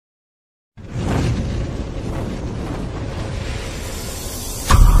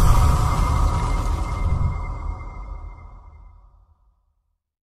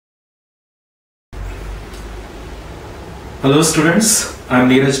Hello students, I am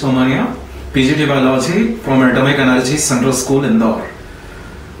Neeraj Bamania, PGT Biology from Atomic Energy Central School, Indore.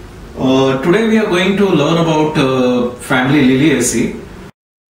 Today we are going to learn about family Liliaceae.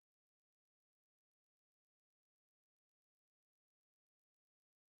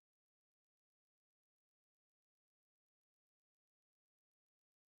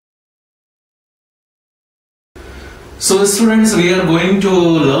 So students, we are going to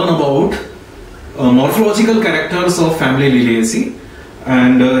learn about morphological characters of family Liliaceae,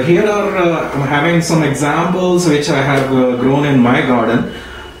 and here are I'm having some examples which I have grown in my garden,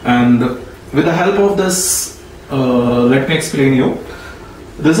 and with the help of this let me explain you.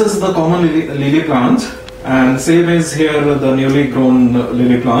 This is the common lily plant, and same is here the newly grown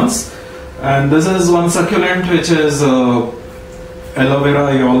lily plants, and this is one succulent which is aloe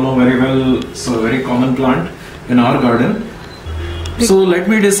vera. You all know very well, it's a very common plant in our garden. So let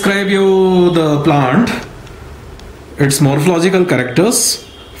me describe you the plant, its morphological characters.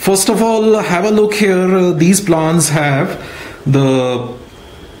 First of all, have a look here. These plants have the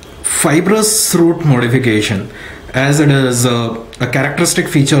fibrous root modification, as it is a characteristic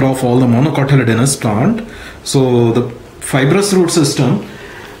feature of all the monocotyledonous plant. So the fibrous root system,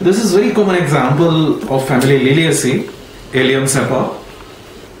 this is very common example of family Liliaceae, Allium cepa.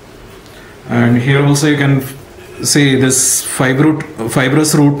 And here also you can see this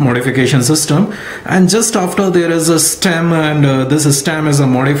fibrous root modification system, and just after there is a stem, and this stem is a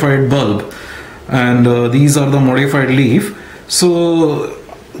modified bulb, and these are the modified leaf. So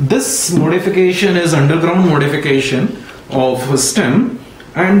this modification is underground modification of stem,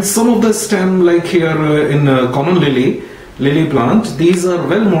 and some of the stem, like here in common lily plant, these are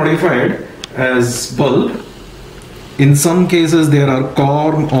well modified as bulb. In some cases there are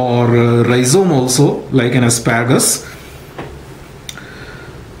corm or rhizome also, like an asparagus.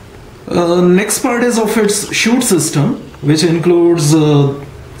 Next part is of its shoot system, which includes,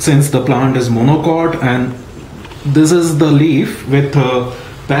 since the plant is monocot, and this is the leaf with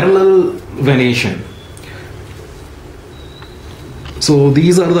parallel venation. So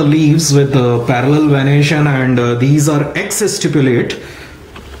these are the leaves with parallel venation, and these are ex-stipulate.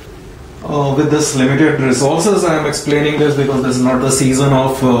 With this limited resources, I am explaining this because this is not the season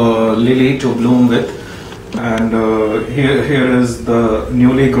of lily to bloom with, and here is the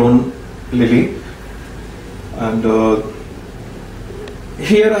newly grown lily, and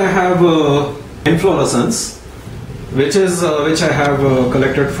here I have inflorescence, which I have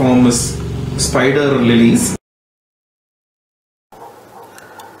collected from spider lilies.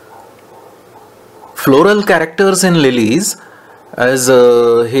 Floral characters in lilies, as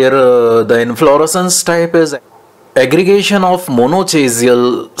here the inflorescence type is aggregation of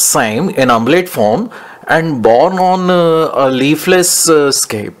monochasial cyme in umbellate form and borne on a leafless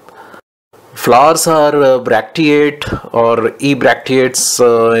scape. Flowers are bracteate or ebracteates,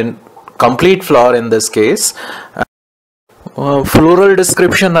 in complete flower in this case. Floral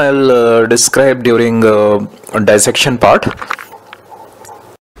description I'll describe during dissection part.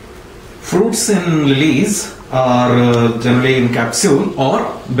 Fruits in lilies are generally in capsule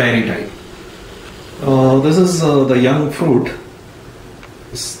or berry type. This is the young fruit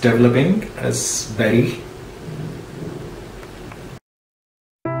is developing as berry.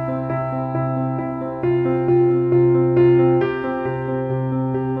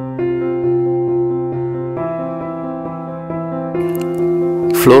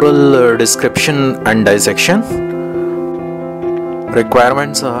 Floral description and dissection.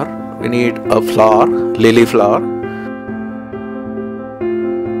 Requirements are: we need a flower, lily flower,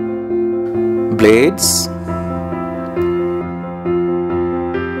 blades,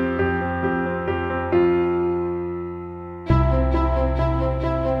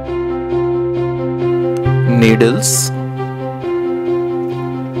 needles,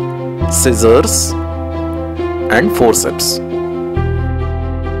 scissors, and forceps.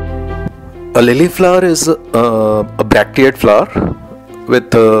 A lily flower is a bracteate flower with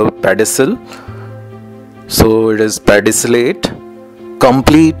pedicel, so it is pedicellate,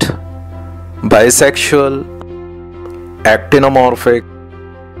 complete, bisexual, actinomorphic,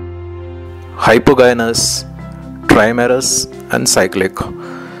 hypogynous, trimerous, and cyclic.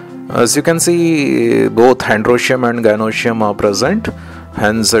 As you can see, both androecium and gynoecium are present,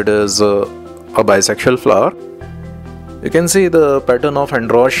 hence it is a bisexual flower. You can see the pattern of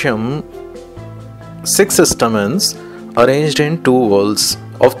androecium, 6 stamens arranged in 2 whorls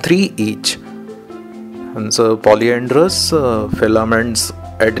of 3 each, and so polyandrous filaments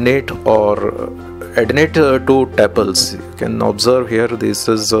adnate or adnate to tepals. You can observe here this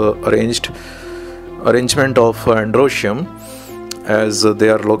is arrangement of androecium, as they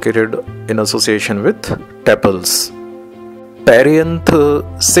are located in association with tepals. Perianth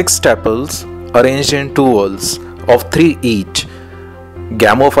 6 tepals arranged in 2 whorls of 3 each.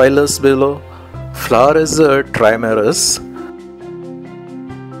 Gamophilous below. Flower is trimerous.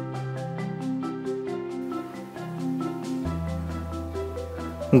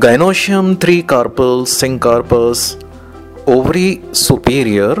 Gynoecium 3 carpels, syncarpous. Ovary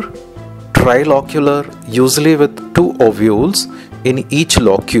superior, trilocular, usually with 2 ovules in each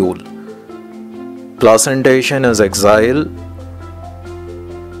locule. Placentation is axile.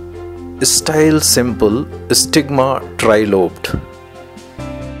 Style simple, stigma trilobed.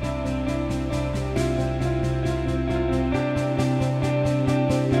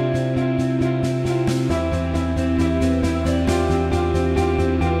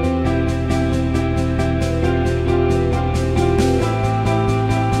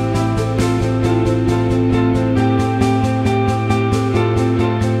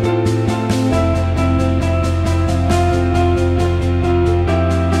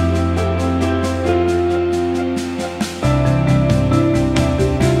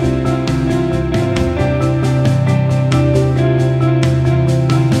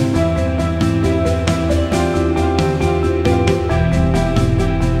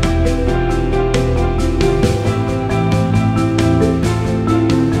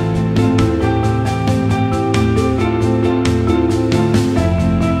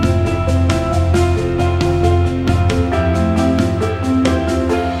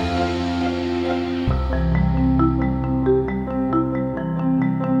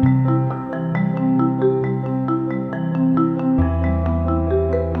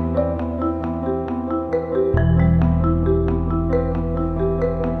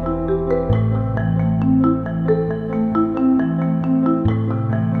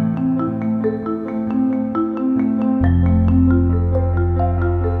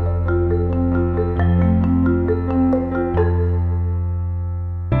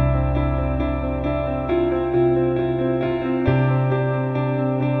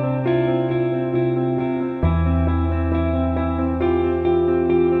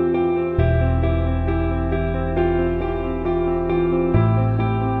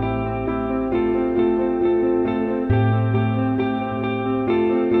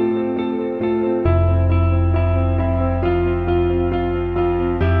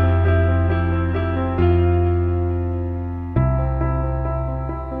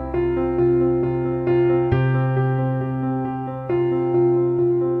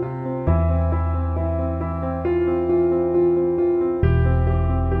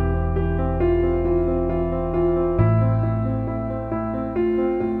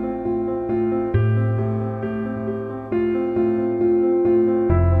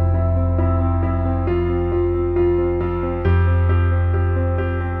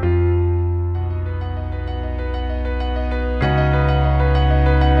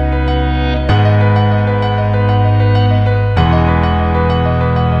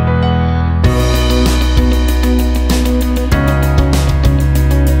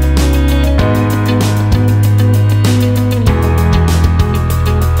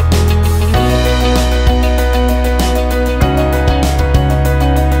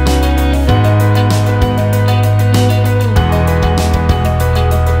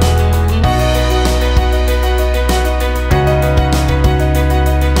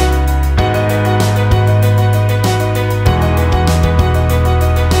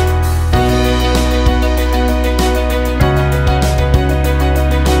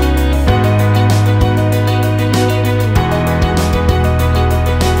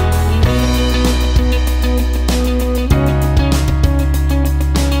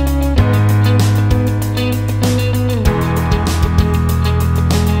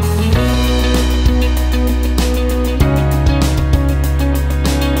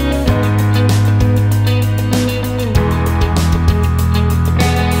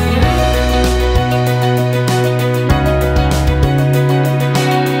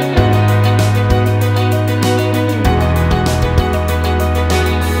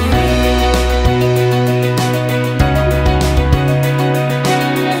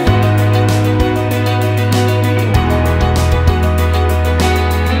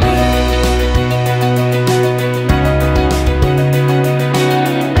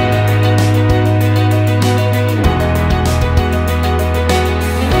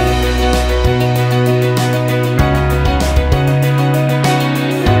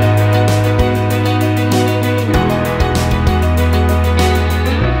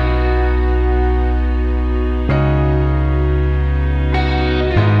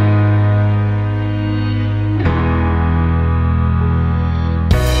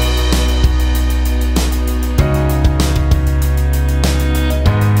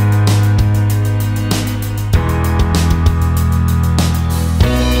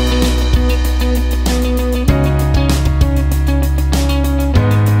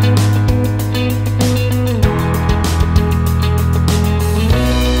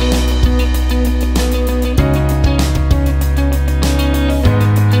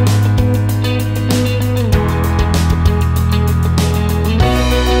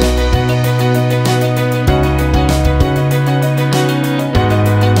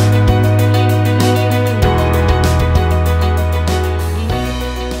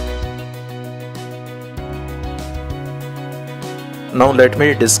 Now let me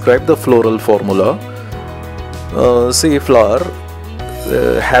describe the floral formula. See, flower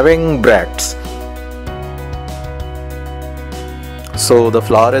having bracts. So the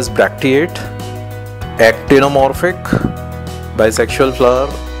flower is bracteate, actinomorphic, bisexual flower,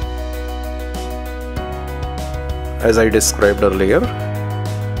 as I described earlier.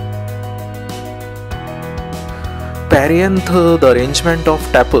 Perianth, the arrangement of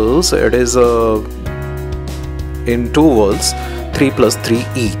tepals, it is in two whorls, 3 plus 3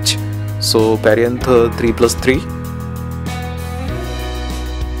 each. So perianth 3 plus 3.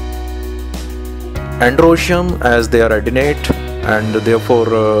 Androecium, as they are adenate and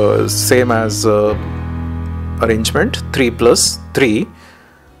therefore same as arrangement, 3 plus 3.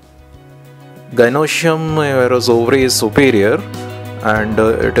 Gynoecium, whereas ovary is superior, and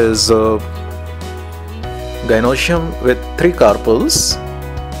it is gynoecium with 3 carpels,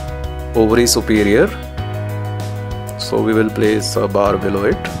 ovary superior. So we will place a bar below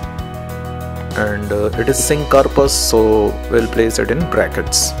it, and it is syncarpus, so we'll place it in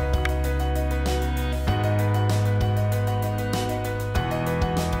brackets.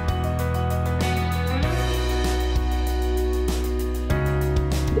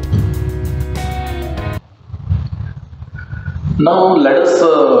 Now let us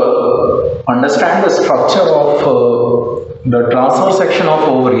understand the structure of the transverse section of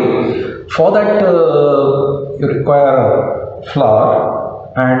ovary. For that you require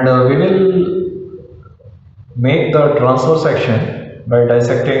flower, and we will make the transverse section by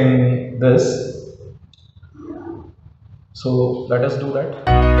dissecting this. So let us do that.